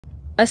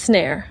a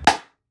snare,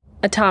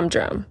 a tom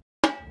drum,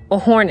 a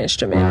horn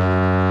instrument.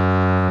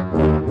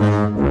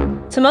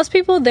 To most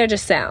people, they're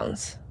just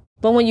sounds.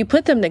 But when you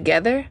put them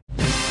together,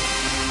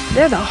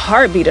 they're the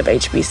heartbeat of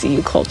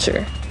HBCU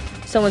culture.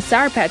 So when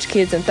Sour Patch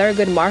Kids and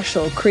Thurgood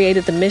Marshall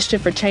created the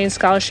Mischief for Change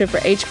Scholarship for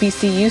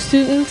HBCU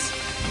students,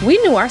 we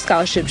knew our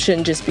scholarship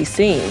shouldn't just be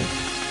seen.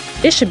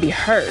 It should be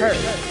heard.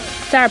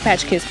 Sour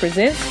Patch Kids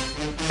presents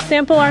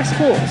Sample Our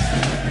Schools.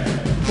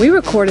 We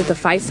recorded the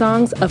fight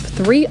songs of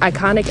 3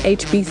 iconic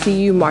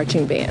HBCU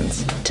marching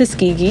bands,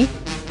 Tuskegee,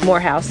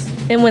 Morehouse,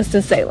 and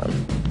Winston-Salem.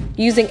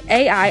 Using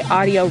AI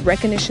audio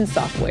recognition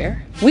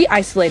software, we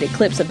isolated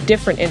clips of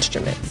different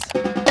instruments.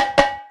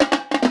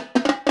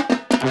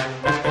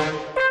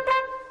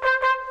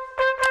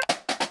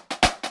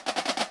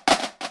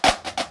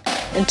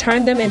 And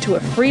turned them into a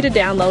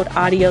free-to-download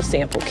audio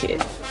sample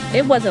kit.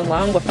 It wasn't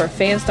long before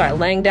fans started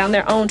laying down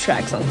their own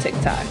tracks on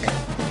TikTok.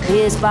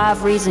 Here's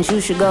 5 reasons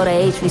you should go to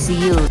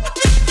HBCU.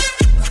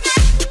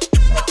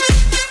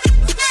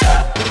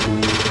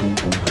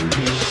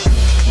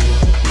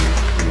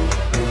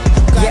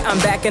 Yeah, I'm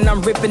back and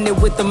I'm ripping it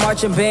with the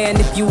marching band.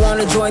 If you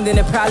wanna join, then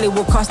it probably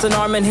will cost an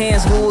arm and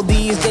hands. School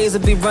these days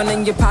will be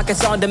running your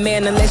pockets on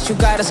demand. Unless you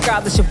got a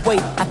scholarship,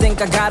 wait, I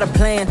think I got a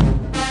plan.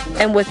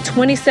 And with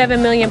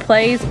 27 million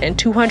plays and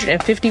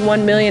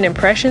 251 million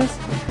impressions,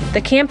 the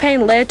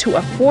campaign led to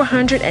a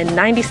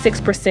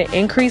 496%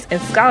 increase in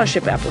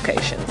scholarship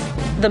applications,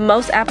 the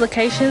most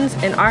applications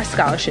in our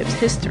scholarship's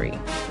history.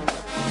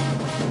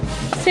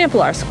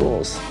 Sample Our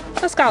Schools,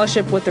 a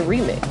scholarship with a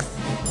remix.